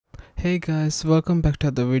Hey guys, welcome back to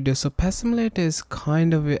the video. So Pet Simulator is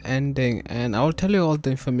kind of ending and I'll tell you all the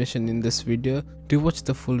information in this video. Do watch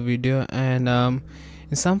the full video, and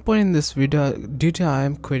in some point in this video, due to I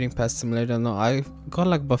am quitting Pet Simulator now, I got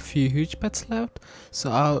like a few huge pets left, so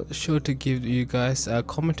I'll sure to give you guys a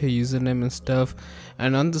comment your username and stuff,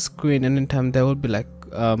 and on the screen anytime there will be like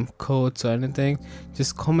codes or anything,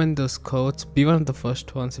 just comment those codes, be one of the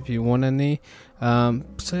first ones if you want any.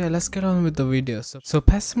 So yeah, let's get on with the video. So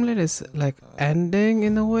Pet Simulator is like ending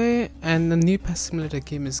in a way, and the new Pet Simulator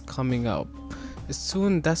game is coming out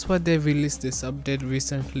soon. That's why they released this update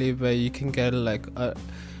recently where you can get like a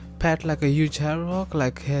pet like a huge hard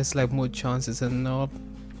like has like more chances and all.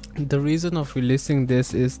 The reason of releasing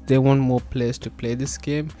this is they want more players to play this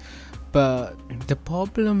game, but the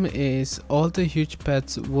problem is all the huge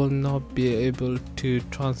pets will not be able to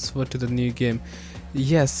transfer to the new game.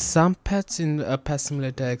 Yes, some pets in Pet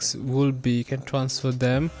Simulator X will be, you can transfer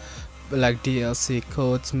them like DLC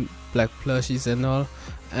codes, like plushies and all.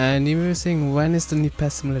 And you were saying, when is the new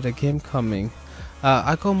Pet Simulator game coming?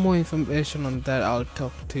 I got more information on that. I'll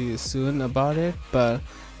talk to you soon about it, but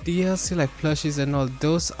DLC like plushies and all,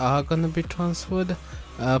 those are gonna be transferred.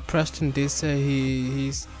 Preston did say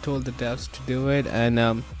he's told the devs to do it, and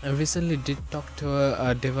I recently did talk to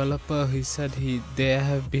a developer. He said they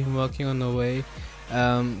have been working on a way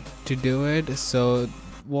to do it. So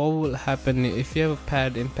what will happen if you have a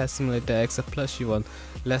pet in Pet Simulator X, a plushie one,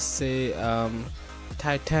 let's say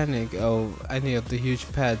Titanic or any of the huge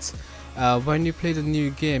pets, when you play the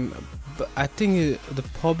new game, but I think the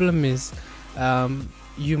problem is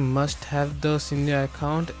you must have those in your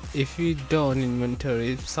account. If you don't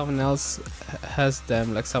inventory, if someone else has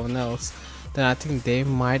them, like someone else, then I think they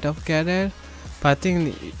might have get it, but I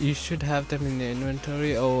think you should have them in your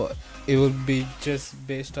inventory, or it will be just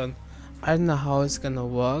based on, I don't know how it's gonna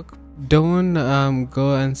work. Don't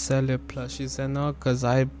go and sell your plushies and all, because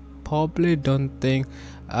I probably don't think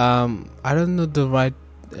I don't know the right,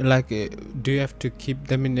 like do you have to keep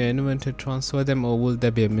them in your inventory, transfer them, or will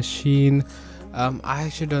there be a machine? I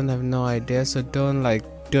actually don't have no idea, so don't like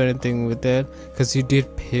do anything with it, because you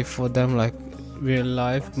did pay for them like real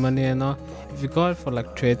life money and all. If you got it for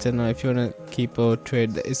like trades and all, if you want to keep or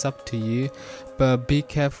trade, it's up to you, but be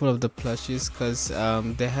careful of the plushies, because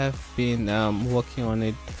they have been working on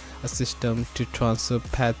it, a system to transfer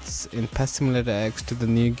pets in Pet Simulator X to the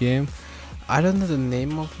new game. I don't know the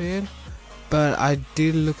name of it, but I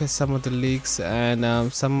did look at some of the leaks,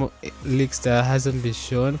 and some leaks that hasn't been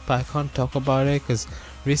shown, but I can't talk about it because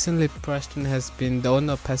recently Preston has been, the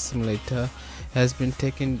owner of Pet Simulator, has been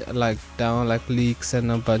taking like down like leaks and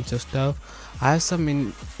a bunch of stuff. I have some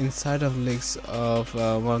inside of leaks of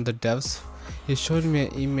one of the devs. He showed me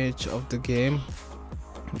an image of the game.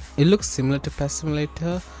 It looks similar to Pet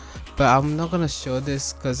Simulator, but I'm not gonna show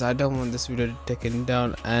this because I don't want this video to be taken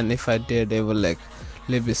down, and if I did, it will like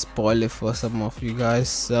little bit spoiler for some of you guys.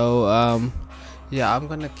 So yeah, I'm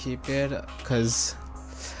gonna keep it because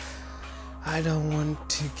I don't want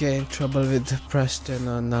to get in trouble with Preston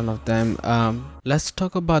or none of them. Let's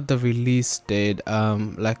talk about the release date.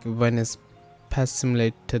 Like when is Pet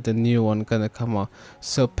Simulator, the new one, gonna come out?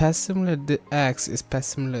 So Pet Simulator X is Pet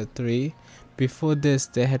Simulator 3. Before this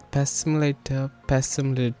they had Pet Simulator, Pet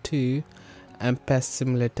Simulator 2 and Pet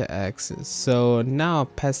Simulator X. So now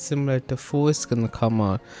Pet Simulator 4 is gonna come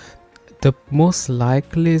out. The most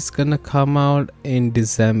likely is gonna come out in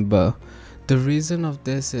December. The reason of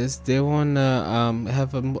this is they wanna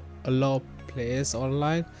have a lot of players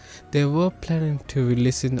online. They were planning to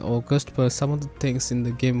release in August, but some of the things in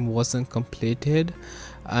the game wasn't completed,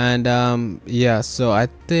 and yeah, so I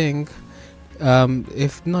think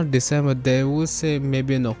if not December, they will say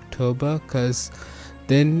maybe in October, because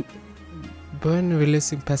then when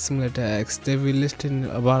releasing Pet Simulator X, they released in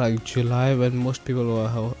about like July, when most people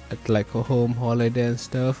were at like a home holiday and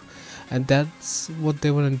stuff, and that's what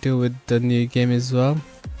they want to do with the new game as well.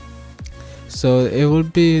 So it will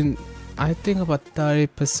be, I think, about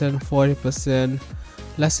 30%, 40%,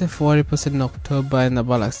 let's say 40% in October and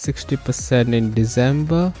about like 60% in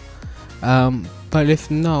December. But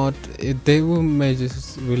if not, they will may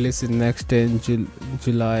just release it next day in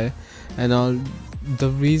July and all. The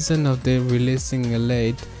reason of them releasing it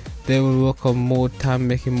late, they will work on more time,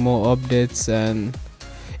 making more updates, and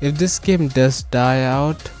if this game does die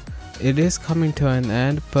out, it is coming to an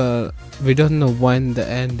end, but we don't know when the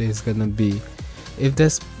end is gonna be. If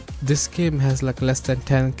this game has like less than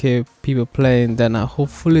 10k people playing, then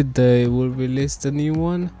hopefully they will release the new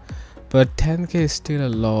one, but 10k is still a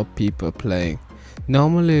lot of people playing.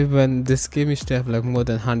 Normally when this game used to have like more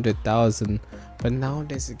than 100,000, but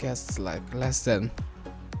nowadays it gets like less than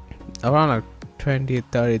around like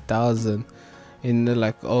 20-30,000 in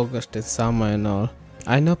like August and summer and all.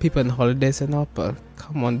 I know people on holidays and all, but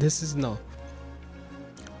come on, this is no.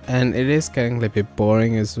 And it is getting a little bit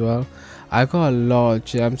boring as well. I got a lot of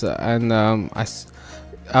gems, and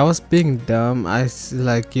I was being dumb.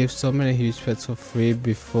 Like give so many huge pets for free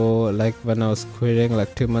before, like when I was quitting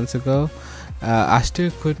like 2 months ago. I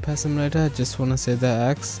still quit Pet Simulator. I just wanna say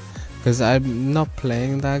that because I'm not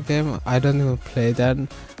playing that game. I don't even play that.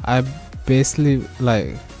 I basically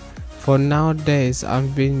like for nowadays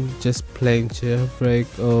I've been just playing Jailbreak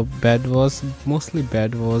or Bed Wars, mostly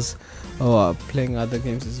Bed Wars, or playing other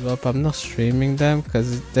games as well. But I'm not streaming them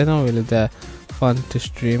because they're not really that fun to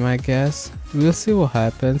stream, I guess. We'll see what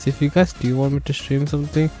happens. If you guys do want me to stream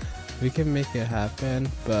something, we can make it happen.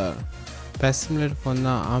 But Pet Simulator for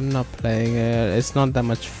now, I'm not playing it. It's not that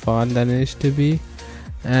much fun than it used to be.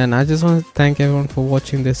 And I just want to thank everyone for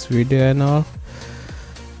watching this video and all.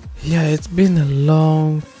 Yeah, it's been a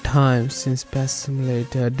long time since Pet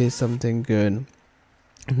Simulator did something good.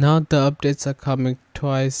 Now the updates are coming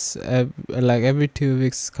twice, like every 2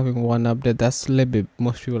 weeks is coming one update. That's a little bit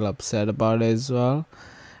most people upset about it as well.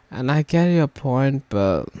 And I get your point,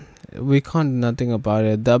 but we can't do nothing about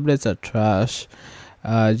it. The updates are trash.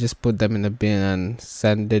 Just put them in a bin and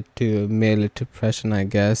send it to mail it to Pression, I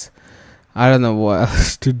guess. I don't know what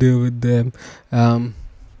else to do with them.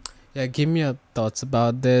 Yeah, give me your thoughts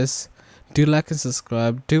about this. Do like and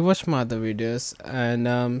subscribe. Do watch my other videos. And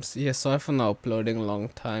yeah, sorry for not uploading a long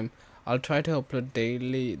time. I'll try to upload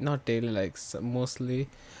daily, not daily, like mostly.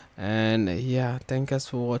 And yeah, thank you guys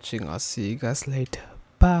for watching. I'll see you guys later.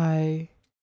 Bye.